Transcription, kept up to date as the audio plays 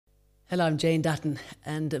Hello, I'm Jane Dutton,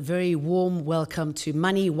 and a very warm welcome to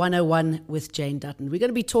Money 101 with Jane Dutton. We're going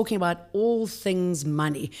to be talking about all things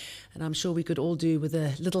money, and I'm sure we could all do with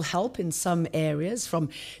a little help in some areas, from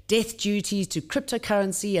death duties to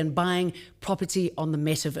cryptocurrency and buying property on the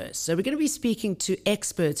metaverse. So we're going to be speaking to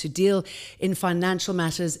experts who deal in financial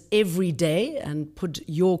matters every day and put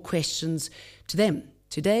your questions to them.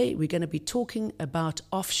 Today, we're going to be talking about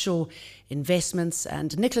offshore investments,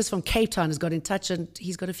 and Nicholas from Cape Town has got in touch and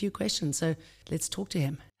he's got a few questions. So let's talk to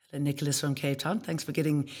him. Hello, Nicholas from Cape Town. Thanks for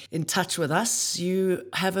getting in touch with us. You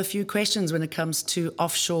have a few questions when it comes to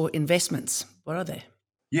offshore investments. What are they?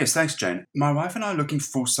 Yes, thanks, Jane. My wife and I are looking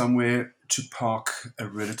for somewhere to park a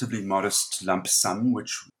relatively modest lump sum,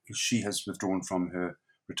 which she has withdrawn from her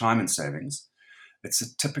retirement savings. It's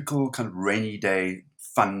a typical kind of rainy day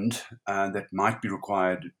fund that might be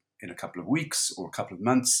required in a couple of weeks or a couple of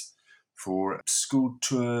months for school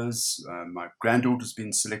tours. My granddaughter's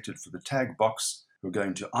been selected for the tag box. We're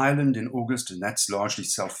going to Ireland in August, and that's largely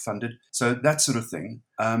self-funded. So that sort of thing.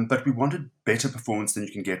 But we wanted better performance than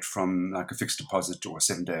you can get from like a fixed deposit or a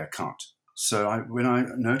 7-day account. So when I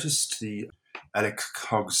noticed the Alec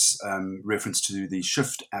Hogg's reference to the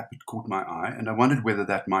Shyft app, it caught my eye, and I wondered whether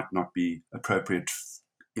that might not be appropriate,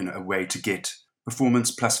 a way to get performance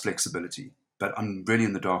plus flexibility. But I'm really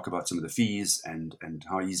in the dark about some of the fees and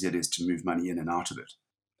how easy it is to move money in and out of it.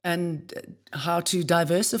 And how to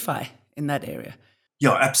diversify in that area.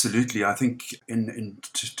 Yeah, absolutely. I think in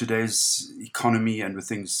today's economy and with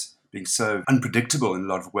things being so unpredictable in a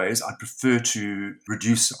lot of ways, I prefer to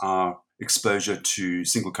reduce our exposure to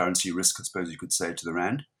single currency risk, I suppose you could say, to the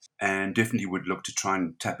rand, and definitely would look to try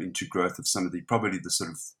and tap into growth of some of probably the sort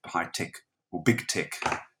of high tech or big tech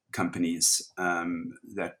companies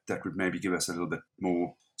that would maybe give us a little bit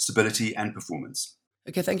more stability and performance.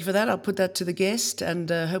 Okay, thank you for that. I'll put that to the guest and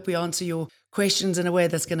hope we answer your questions in a way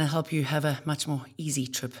that's going to help you have a much more easy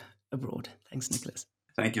trip abroad. Thanks, Nicholas.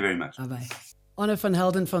 Thank you very much. Bye-bye. Arno van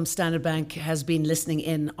Helden from Standard Bank has been listening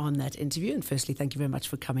in on that interview. And firstly, thank you very much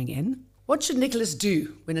for coming in. What should Nicholas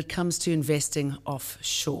do when it comes to investing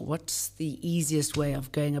offshore? What's the easiest way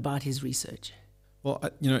of going about his research? Well,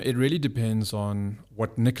 it really depends on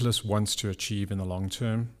what Nicholas wants to achieve in the long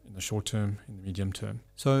term, in the short term, in the medium term.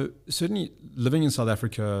 So certainly living in South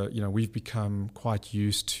Africa, we've become quite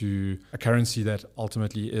used to a currency that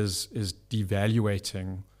ultimately is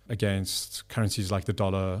devaluating against currencies like the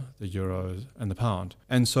dollar, the euro, and the pound.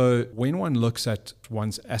 And so when one looks at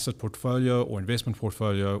one's asset portfolio or investment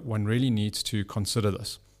portfolio, one really needs to consider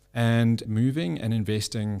this. And moving and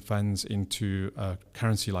investing funds into a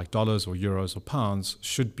currency like dollars or euros or pounds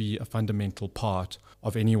should be a fundamental part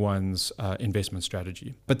of anyone's investment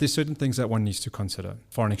strategy. But there's certain things that one needs to consider.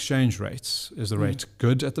 Foreign exchange rates. Is the rate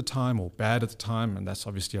good at the time or bad at the time? And that's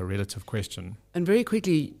obviously a relative question. And very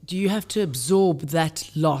quickly, do you have to absorb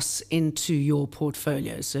that loss into your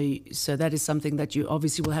portfolio? So that is something that you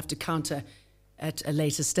obviously will have to counter at a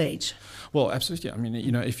later stage. Well, absolutely. I mean,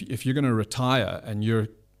 if you're going to retire and you're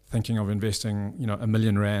thinking of investing, R1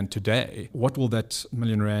 million today, what will that R1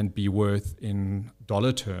 million be worth in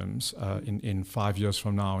dollar terms in 5 years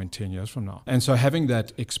from now, in 10 years from now? And so having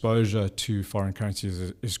that exposure to foreign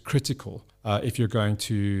currencies is critical if you're going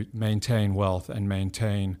to maintain wealth and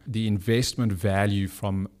maintain the investment value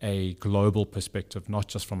from a global perspective, not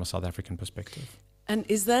just from a South African perspective. And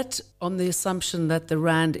is that on the assumption that the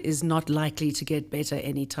rand is not likely to get better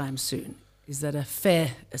anytime soon? Is that a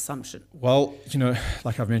fair assumption? Well,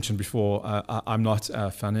 like I've mentioned before, I'm not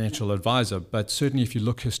a financial advisor, but certainly if you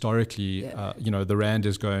look historically, the rand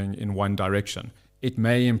is going in one direction. It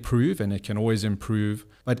may improve, and it can always improve,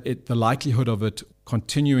 but the likelihood of it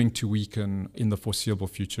continuing to weaken in the foreseeable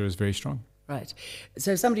future is very strong. Right.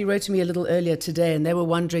 So somebody wrote to me a little earlier today, and they were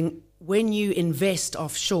wondering, when you invest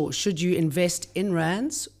offshore, should you invest in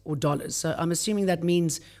rands or dollars? So I'm assuming that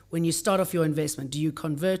means when you start off your investment, do you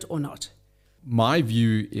convert or not? My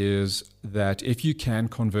view is that if you can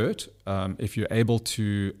convert, if you're able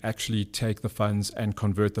to actually take the funds and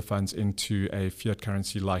convert the funds into a fiat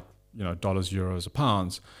currency like dollars, euros, or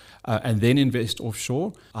pounds, and then invest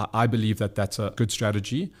offshore, I believe that that's a good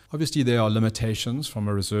strategy. Obviously, there are limitations from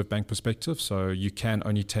a Reserve Bank perspective, so you can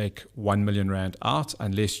only take R1 million out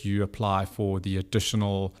unless you apply for the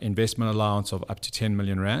additional investment allowance of up to 10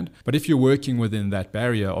 million rand. But if you're working within that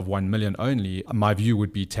barrier of 1 million only, my view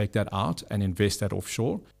would be take that out and invest that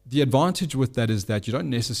offshore. The advantage with that is that you don't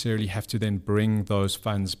necessarily have to then bring those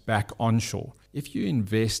funds back onshore. If you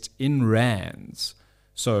invest in rands,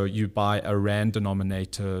 so you buy a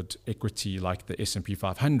rand-denominated equity like the S&P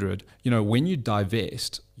 500, when you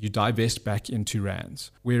divest back into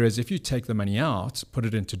rands. Whereas if you take the money out, put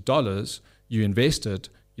it into dollars, you invest it,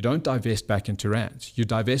 you don't divest back into rands. You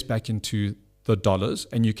divest back into the dollars,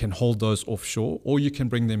 and you can hold those offshore, or you can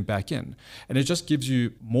bring them back in. And it just gives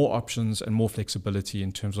you more options and more flexibility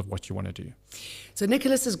in terms of what you want to do. So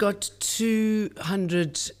Nicholas has got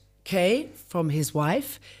 200K from his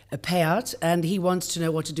wife, a payout, and he wants to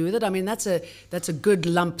know what to do with it. I mean, that's a good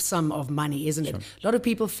lump sum of money, isn't it? Sure. A lot of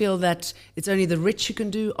people feel that it's only the rich who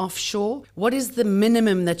can do offshore. What is the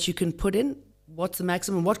minimum that you can put in? What's the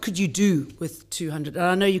maximum? What could you do with 200? And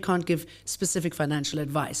I know you can't give specific financial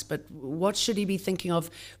advice, but what should he be thinking of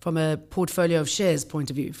from a portfolio of shares point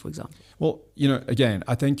of view, for example? Well, again,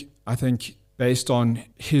 I think based on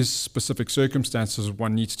his specific circumstances,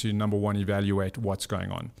 one needs to, number one, evaluate what's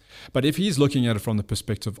going on. But if he's looking at it from the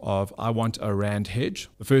perspective of, I want a rand hedge,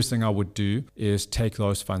 the first thing I would do is take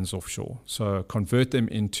those funds offshore. So convert them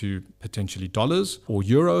into potentially dollars or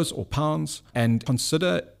euros or pounds, and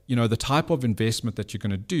consider the type of investment that you're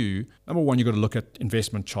going to do. Number one, you've got to look at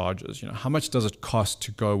investment charges. How much does it cost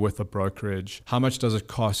to go with a brokerage? How much does it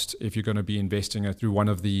cost if you're going to be investing it through one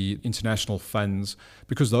of the international funds?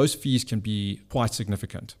 Because those fees can be quite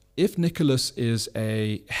significant. If Nicholas is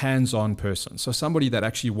a hands-on person, so somebody that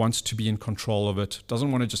actually wants to be in control of it,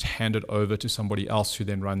 doesn't want to just hand it over to somebody else who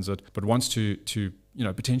then runs it, but wants to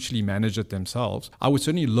potentially manage it themselves, I would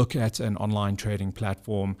certainly look at an online trading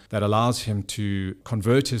platform that allows him to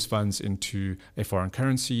convert his funds into a foreign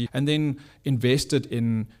currency and then invest it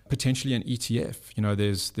in potentially an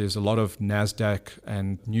ETF. There's a lot of NASDAQ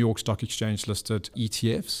and New York Stock Exchange listed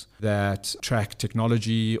ETFs that track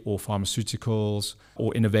technology or pharmaceuticals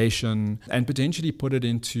or innovation, and potentially put it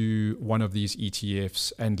into one of these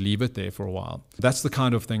ETFs and leave it there for a while. That's the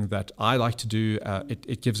kind of thing that I like to do.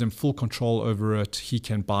 It gives him full control over it. He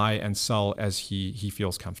can buy and sell as he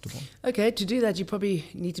feels comfortable. Okay, to do that, you probably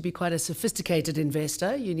need to be quite a sophisticated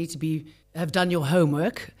investor. You need to have done your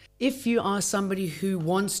homework. If you are somebody who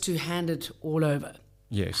wants to hand it all over,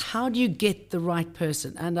 yes, how do you get the right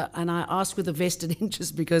person? And I ask with a vested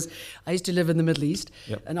interest because I used to live in the Middle East.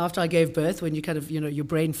 Yep. And after I gave birth, when you kind of, your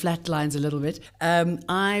brain flatlines a little bit,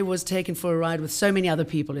 I was taken for a ride with so many other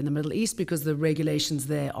people in the Middle East because the regulations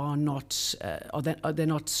there are not, they're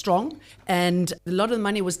not strong. And a lot of the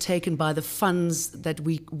money was taken by the funds that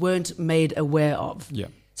we weren't made aware of. Yeah.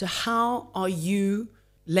 So how are you,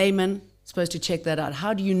 layman, supposed to check that out?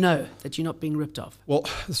 How do you know that you're not being ripped off? Well,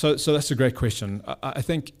 so that's a great question. I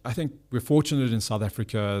think we're fortunate in South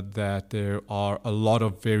Africa that there are a lot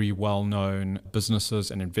of very well-known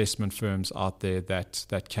businesses and investment firms out there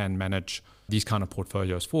that can manage these kind of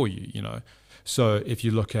portfolios for you. So if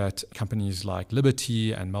you look at companies like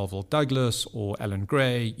Liberty and Melville Douglas or Allen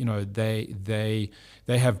Gray, they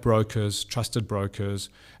have brokers, trusted brokers,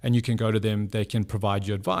 and you can go to them. They can provide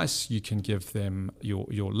you advice. You can give them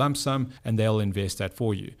your lump sum, and they'll invest that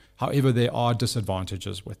for you. However, there are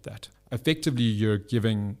disadvantages with that. Effectively, you're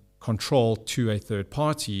giving control to a third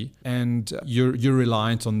party, and you're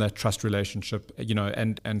reliant on that trust relationship,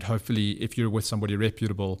 and hopefully if you're with somebody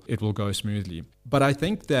reputable, it will go smoothly. But I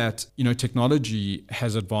think that, technology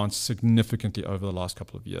has advanced significantly over the last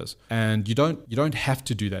couple of years, and you don't have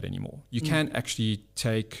to do that anymore. You can actually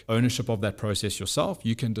take ownership of that process yourself.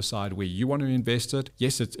 You can decide where you want to invest it.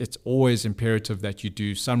 Yes, it's always imperative that you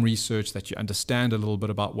do some research, that you understand a little bit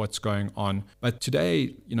about what's going on. But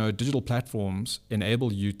today, digital platforms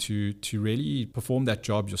enable you to really perform that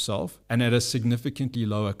job yourself, and at a significantly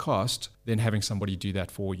lower cost than having somebody do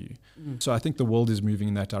that for you. So I think the world is moving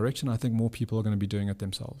in that direction. I think more people are going to be doing it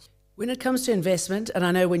themselves. When it comes to investment, and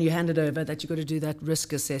I know when you hand it over that you've got to do that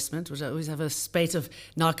risk assessment, which I always have a spate of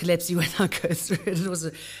narcolepsy when I go through it. It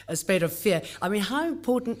was a spate of fear. I mean,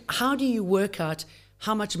 how do you work out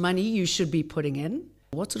how much money you should be putting in?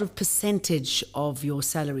 What sort of percentage of your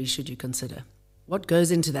salary should you consider? What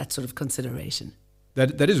goes into that sort of consideration?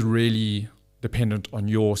 That is really dependent on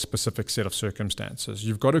your specific set of circumstances.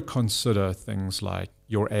 You've got to consider things like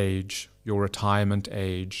your age, your retirement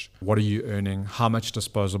age, what are you earning, how much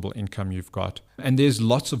disposable income you've got. And there's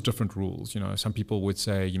lots of different rules. Some people would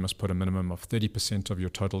say you must put a minimum of 30% of your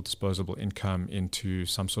total disposable income into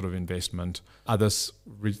some sort of investment. Others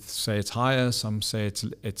say it's higher, some say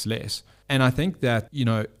it's less. And I think that,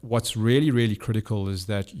 what's really, really critical is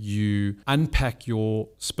that you unpack your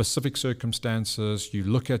specific circumstances, you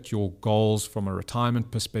look at your goals from a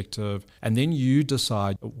retirement perspective, and then you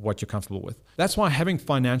decide what you're comfortable with. That's why having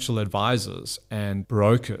financial advisors and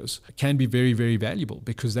brokers can be very, very valuable,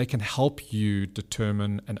 because they can help you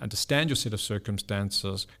determine and understand your set of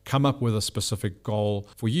circumstances, come up with a specific goal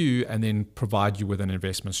for you, and then provide you with an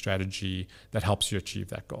investment strategy that helps you achieve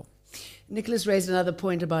that goal. Nicholas raised another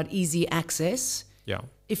point about easy access. Yeah.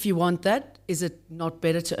 if you want that, is it not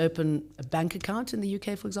better to open a bank account in the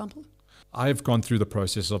UK, for example? I've gone through the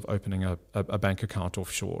process of opening a bank account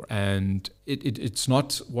offshore, and it's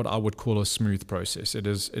not what I would call a smooth process. It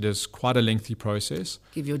is quite a lengthy process.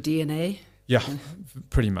 Give your DNA. Yeah,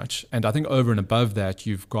 pretty much. And I think over and above that,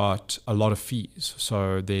 you've got a lot of fees.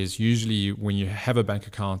 So there's usually, when you have a bank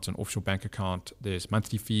account, an offshore bank account, there's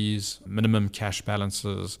monthly fees, minimum cash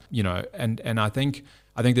balances, and I think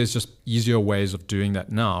there's just easier ways of doing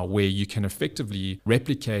that now, where you can effectively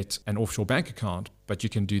replicate an offshore bank account, but you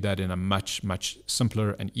can do that in a much, much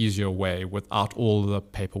simpler and easier way without all the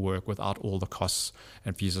paperwork, without all the costs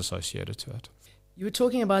and fees associated to it. You were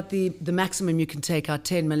talking about the maximum you can take out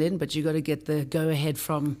 10 million, but you got to get the go-ahead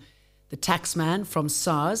from the tax man, from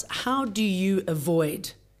SARS. How do you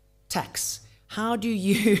avoid tax? How do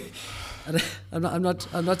you... I'm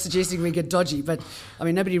not suggesting we get dodgy, but I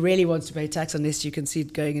mean, nobody really wants to pay tax unless you can see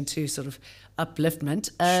it going into sort of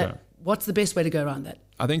upliftment. Sure. What's the best way to go around that?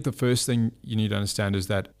 I think the first thing you need to understand is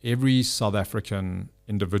that every South African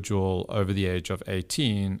individual over the age of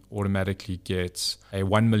 18 automatically gets a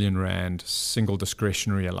 1 million rand single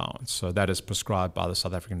discretionary allowance. So that is prescribed by the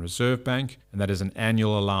South African Reserve Bank, and that is an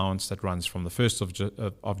annual allowance that runs from the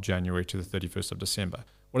 1st of January to the 31st of December.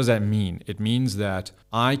 What does that mean? It means that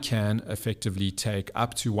I can effectively take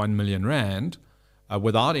up to 1 million rand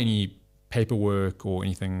without any paperwork or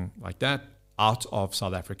anything like that out of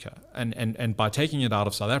South Africa. And by taking it out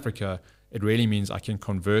of South Africa, it really means I can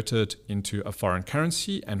convert it into a foreign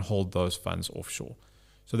currency and hold those funds offshore.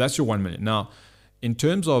 So that's your 1 million. Now, in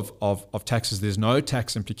terms of taxes, there's no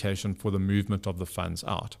tax implication for the movement of the funds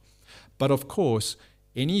out. But of course,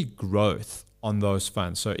 any growth on those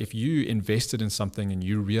funds. So if you invested in something and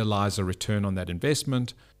you realize a return on that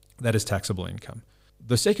investment, that is taxable income.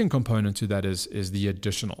 The second component to that is the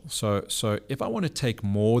additional. So if I want to take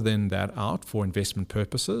more than that out for investment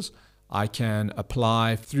purposes, I can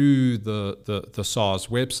apply through the SARS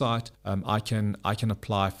website. I can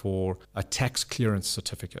apply for a tax clearance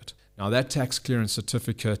certificate. Now that tax clearance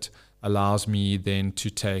certificate allows me then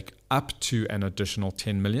to take up to an additional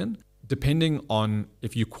 10 million. Depending on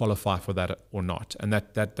if you qualify for that or not. And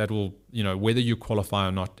that will, whether you qualify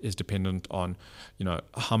or not is dependent on,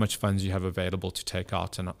 how much funds you have available to take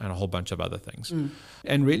out and a whole bunch of other things.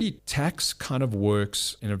 And really, tax kind of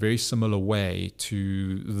works in a very similar way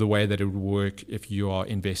to the way that it would work if you are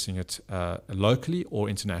investing it locally or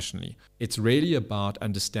internationally. It's really about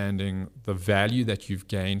understanding the value that you've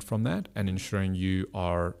gained from that and ensuring you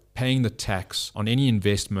are paying the tax on any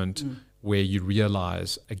investment where you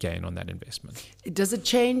realize a gain on that investment. Does it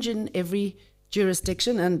change in every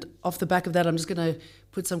jurisdiction? And off the back of that, I'm just going to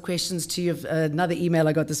put some questions to you of another email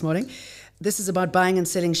I got this morning. This is about buying and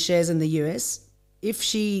selling shares in the US. If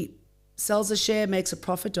she sells a share, makes a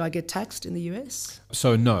profit, do I get taxed in the US?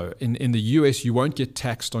 So no, in the US, you won't get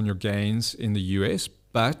taxed on your gains in the US,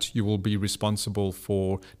 but you will be responsible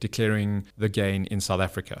for declaring the gain in South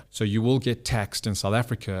Africa. So you will get taxed in South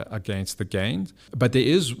Africa against the gains. But there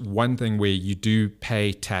is one thing where you do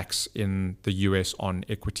pay tax in the US on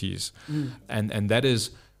equities. And that is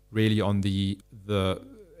really on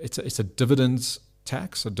it's a dividends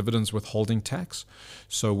tax, a dividends withholding tax.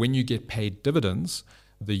 So when you get paid dividends,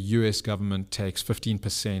 the US government takes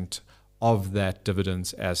 15% of that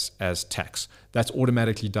dividends as tax. That's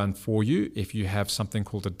automatically done for you if you have something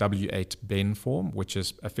called a W-8 BEN form, which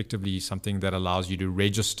is effectively something that allows you to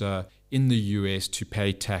register in the US to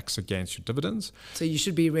pay tax against your dividends. So you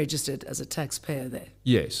should be registered as a taxpayer there?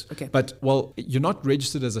 Yes. Okay. But, you're not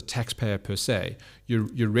registered as a taxpayer per se.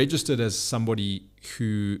 You're registered as somebody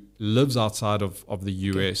who lives outside of the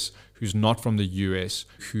US, who's not from the US,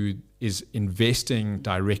 who is investing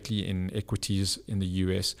directly in equities in the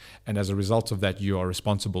US, and as a result of that, you are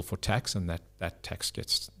responsible for tax, and that tax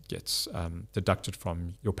gets deducted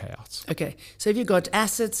from your payouts. Okay, so if you've got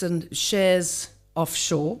assets and shares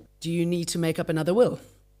offshore, do you need to make up another will?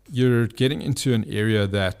 You're getting into an area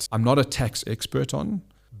that I'm not a tax expert on,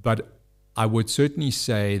 but I would certainly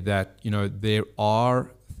say that there are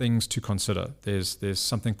things to consider. There's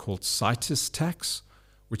something called CITES tax,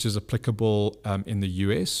 which is applicable in the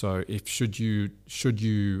US. So if should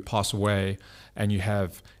you pass away and you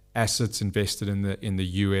have assets invested in the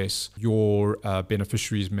US, your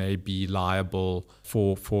beneficiaries may be liable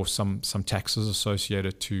for some taxes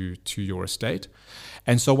associated to your estate.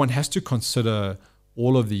 And so one has to consider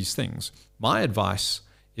all of these things. My advice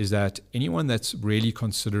is that anyone that's really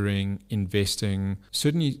considering investing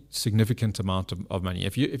certainly significant amount of money,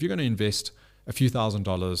 if you're going to invest a few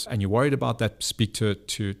 $1,000s and you're worried about that, speak to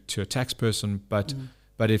a tax person, but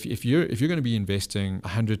But if you're going to be investing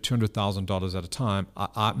 $100,000-$200,000 at a time,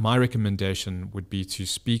 my recommendation would be to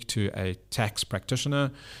speak to a tax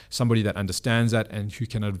practitioner, somebody that understands that and who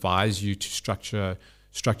can advise you to structure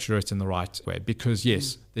it in the right way. Because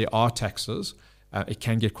yes, there are taxes. It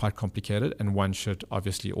can get quite complicated, and one should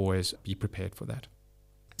obviously always be prepared for that.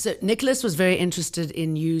 So Nicholas was very interested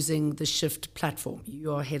in using the Shyft platform.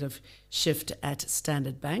 You are head of Shyft at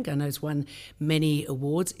Standard Bank. I know it's won many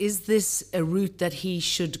awards. Is this a route that he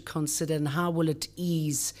should consider, and how will it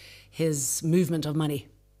ease his movement of money?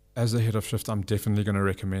 As the head of Shyft, I'm definitely going to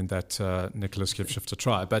recommend that Nicholas give Shyft a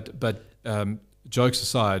try. But jokes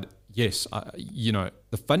aside, yes,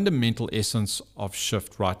 the fundamental essence of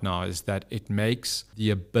Shyft right now is that it makes the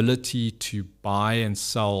ability to buy and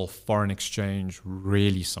sell foreign exchange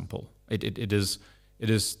really simple. It is,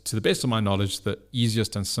 to the best of my knowledge, the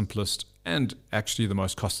easiest and simplest and actually the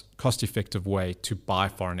most cost-effective way to buy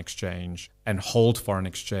foreign exchange and hold foreign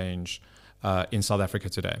exchange in South Africa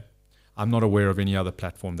today. I'm not aware of any other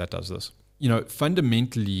platform that does this.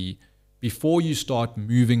 Fundamentally, before you start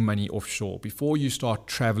moving money offshore, before you start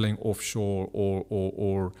traveling offshore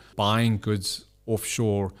or buying goods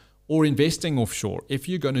offshore or investing offshore, if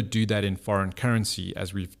you're going to do that in foreign currency,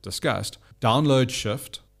 as we've discussed, download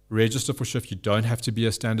Shyft, register for Shyft. You don't have to be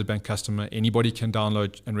a Standard Bank customer. Anybody can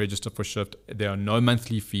download and register for Shyft. There are no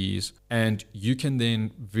monthly fees. And you can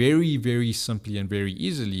then very, very simply and very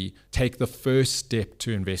easily take the first step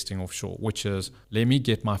to investing offshore, which is, let me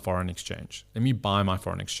get my foreign exchange. Let me buy my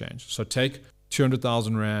foreign exchange. So take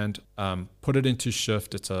 200,000 Rand, put it into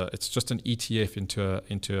Shyft. It's just an ETF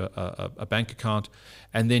into a bank account.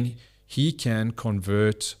 And then he can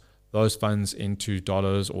convert those funds into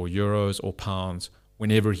dollars or euros or pounds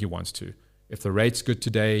whenever he wants to. If the rate's good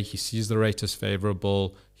today, he sees the rate is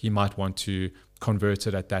favorable, he might want to convert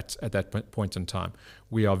it at that point in time.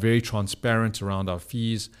 We are very transparent around our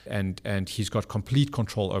fees, and he's got complete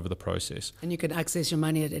control over the process. And you can access your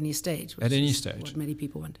money at any stage. At any stage. What many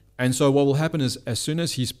people want. And so what will happen is, as soon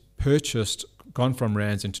as he's gone from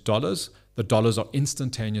rands into dollars, the dollars are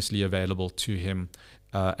instantaneously available to him,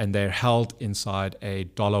 and they're held inside a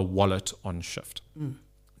dollar wallet on Shyft.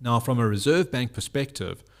 Now, from a Reserve Bank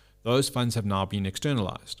perspective, those funds have now been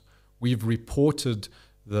externalized. We've reported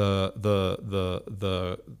the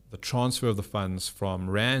transfer of the funds from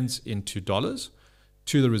rands into dollars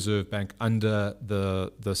to the Reserve Bank under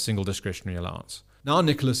the single discretionary allowance. Now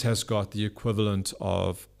Nicholas has got the equivalent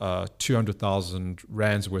of 200,000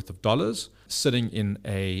 rands worth of dollars sitting in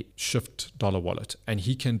a Shyft dollar wallet, and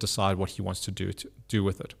he can decide what he wants to do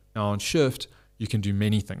with it. Now on Shyft, you can do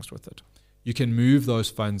many things with it. You can move those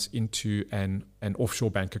funds into an offshore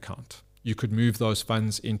bank account. You could move those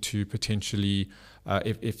funds into potentially,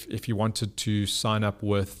 if you wanted to sign up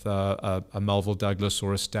with a Melville Douglas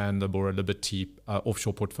or a Standard or a Liberty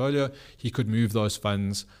offshore portfolio, he could move those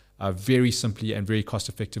funds very simply and very cost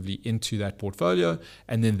effectively into that portfolio,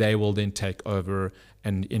 and then they will then take over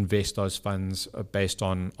and invest those funds based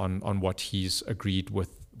on what he's agreed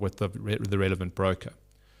with the relevant broker.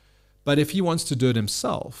 But if he wants to do it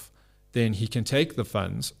himself, then he can take the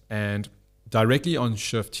funds and directly on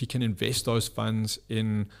Shyft, he can invest those funds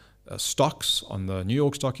in stocks on the New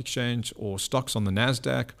York Stock Exchange or stocks on the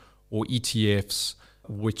NASDAQ or ETFs,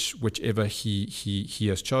 whichever he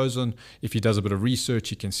has chosen. If he does a bit of research,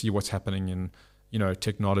 he can see what's happening in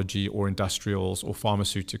technology or industrials or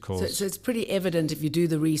pharmaceuticals. So it's pretty evident if you do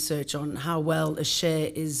the research on how well a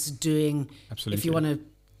share is doing. Absolutely. If you want to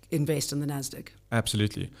invest in the NASDAQ.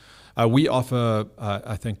 Absolutely. We offer,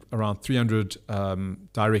 I think, around 300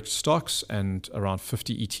 direct stocks and around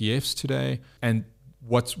 50 ETFs today. And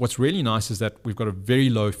what's really nice is that we've got a very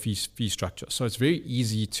low fee structure. So it's very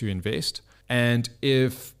easy to invest. And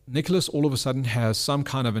if Nicholas all of a sudden has some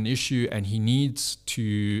kind of an issue and he needs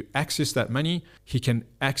to access that money, he can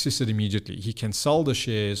access it immediately. He can sell the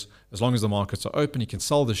shares as long as the markets are open. He can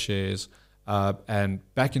sell the shares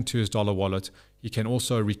and back into his dollar wallet. He can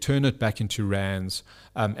also return it back into rands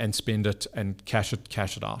and spend it and cash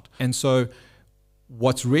it out. And so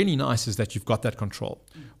what's really nice is that you've got that control.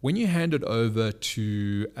 When you hand it over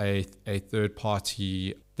to a third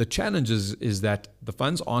party, the challenge is that the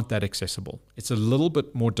funds aren't that accessible. It's a little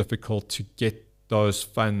bit more difficult to get those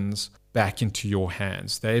funds back into your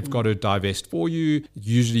hands. They've got to divest for you.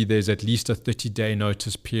 Usually there's at least a 30-day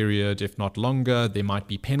notice period, if not longer. There might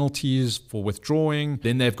be penalties for withdrawing.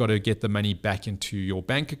 Then they've got to get the money back into your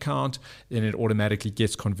bank account. Then it automatically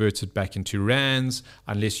gets converted back into rands,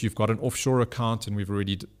 unless you've got an offshore account, and we've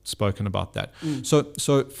already spoken about that.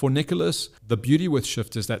 So for Nicholas, the beauty with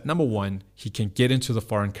Shyft is that, number one, he can get into the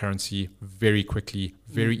foreign currency very quickly,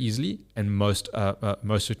 very easily and most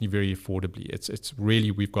certainly very affordably. It's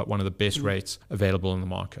really, we've got one of the best rates available in the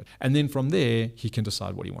market. And then from there, he can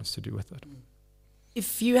decide what he wants to do with it.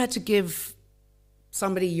 If you had to give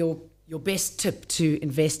somebody your best tip to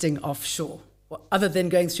investing offshore, other than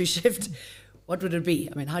going through Shyft, what would it be?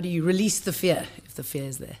 I mean, how do you release the fear if the fear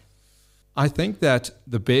is there? I think that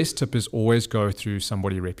the best tip is always go through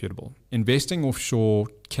somebody reputable. Investing offshore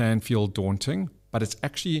can feel daunting, but it's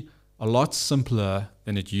actually a lot simpler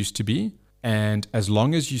than it used to be. And as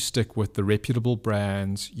long as you stick with the reputable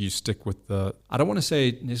brands, you stick with I don't want to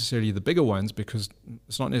say necessarily the bigger ones, because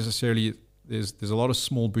it's not necessarily, there's a lot of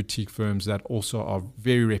small boutique firms that also are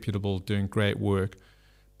very reputable, doing great work.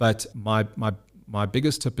 But my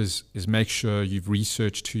biggest tip is make sure you've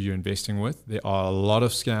researched who you're investing with. There are a lot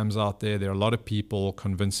of scams out there. There are a lot of people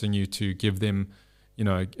convincing you to give them,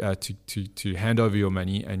 to hand over your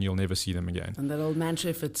money, and you'll never see them again. And that old mantra,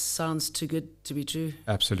 if it sounds too good to be true.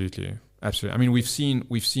 Absolutely. I mean, we've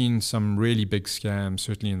seen some really big scams,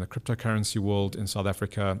 certainly in the cryptocurrency world in South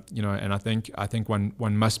Africa, and I think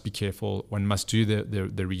one must be careful. One must do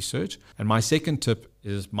the research. And my second tip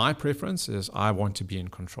is, my preference is, I want to be in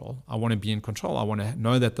control. I want to be in control. I want to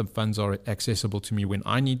know that the funds are accessible to me when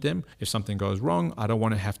I need them. If something goes wrong, I don't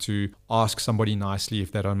want to have to ask somebody nicely,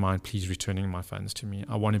 if they don't mind, please returning my funds to me.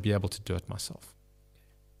 I want to be able to do it myself.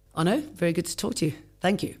 Arno, very good to talk to you.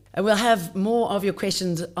 Thank you. And we'll have more of your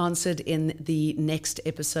questions answered in the next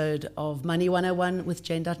episode of Money 101 with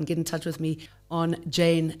Jane Dutton. Get in touch with me on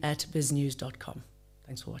jane@biznews.com.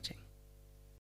 Thanks for watching.